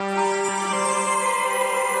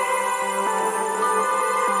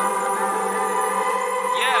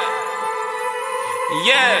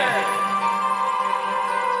Yeah.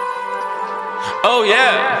 Oh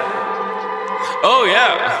yeah. Oh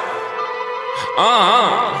yeah.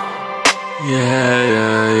 Yeah,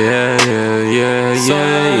 yeah, yeah, yeah, yeah,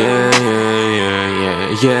 yeah, yeah,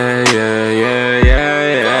 yeah, yeah, yeah, yeah,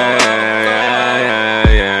 yeah, yeah,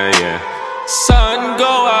 yeah, yeah. Sun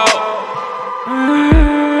go out.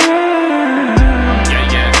 Yeah,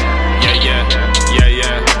 yeah, yeah, yeah, yeah,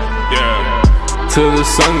 yeah, yeah. Till the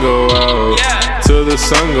sun go out. Yeah. Till the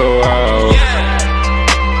sun go out. Yeah.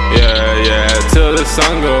 Yeah, yeah. Till the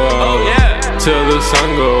sun go out. Oh yeah. Till the sun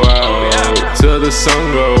go out. Till the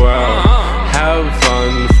sun go out. Have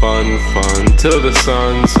fun, fun, fun. Till the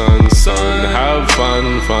sun. Have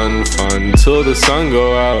fun, fun, fun. Till the sun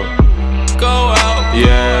go out. Go out.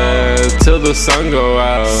 Yeah, till the sun go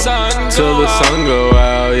out. Till the sun go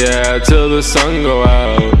out. Yeah, till the sun go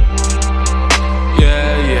out.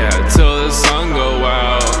 Yeah, yeah, till the sun go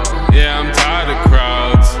out. Yeah, I'm tired of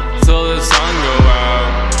crowds. Till the sun go out.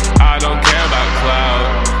 I don't care about clout.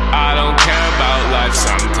 I don't care about life.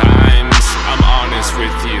 Sometimes I'm honest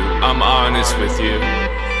with you. I'm honest with you.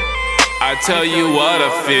 I tell you what I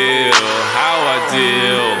feel, how I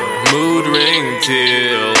deal. Mood ring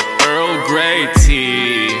till Earl Grey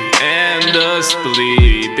tea and a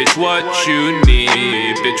splee. Bitch, what you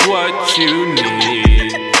need? Bitch, what you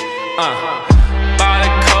need? Bought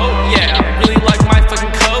a coat, yeah. Really like my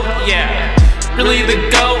fucking coat, yeah. Really the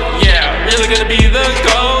GOAT, yeah. Really gonna be the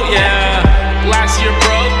GOAT, yeah. Last year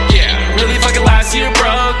broke, yeah. Really fucking last year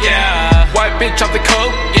broke, yeah. White bitch off the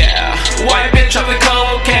coke, yeah. White bitch off the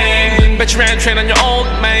cocaine. Bet you ran train on your old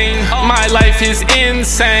main. My life is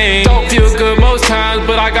insane. Don't feel good most times,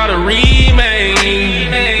 but I gotta remain.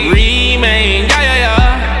 Remain, yeah, yeah,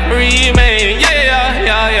 yeah. Remain, yeah, yeah,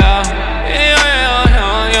 yeah, yeah.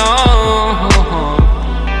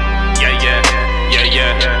 Yeah, yeah, yeah,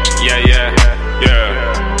 yeah, yeah, yeah, yeah,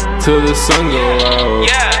 yeah. Till the sun go out.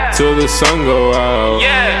 Yeah. Till the sun go out.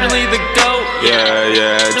 Yeah. Really the GOAT. Yeah,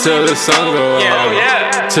 yeah. Till the sun go out.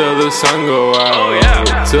 Yeah. Till the sun go out. Oh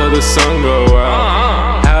yeah. Till the sun go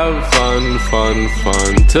out. Have fun, fun,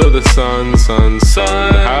 fun. Till the sun.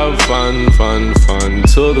 Have fun, fun, fun.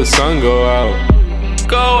 Till the sun go out.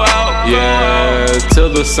 Go out. Yeah. Till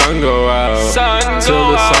the sun go out.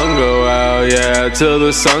 Till the sun go out. Yeah. Till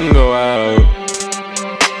the sun go out.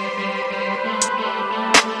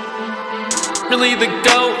 Really the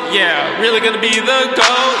GOAT, yeah. Really gonna be the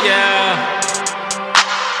GOAT, yeah.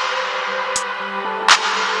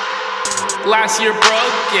 Last year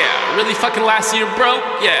broke, yeah. Really fucking last year broke,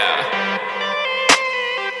 yeah.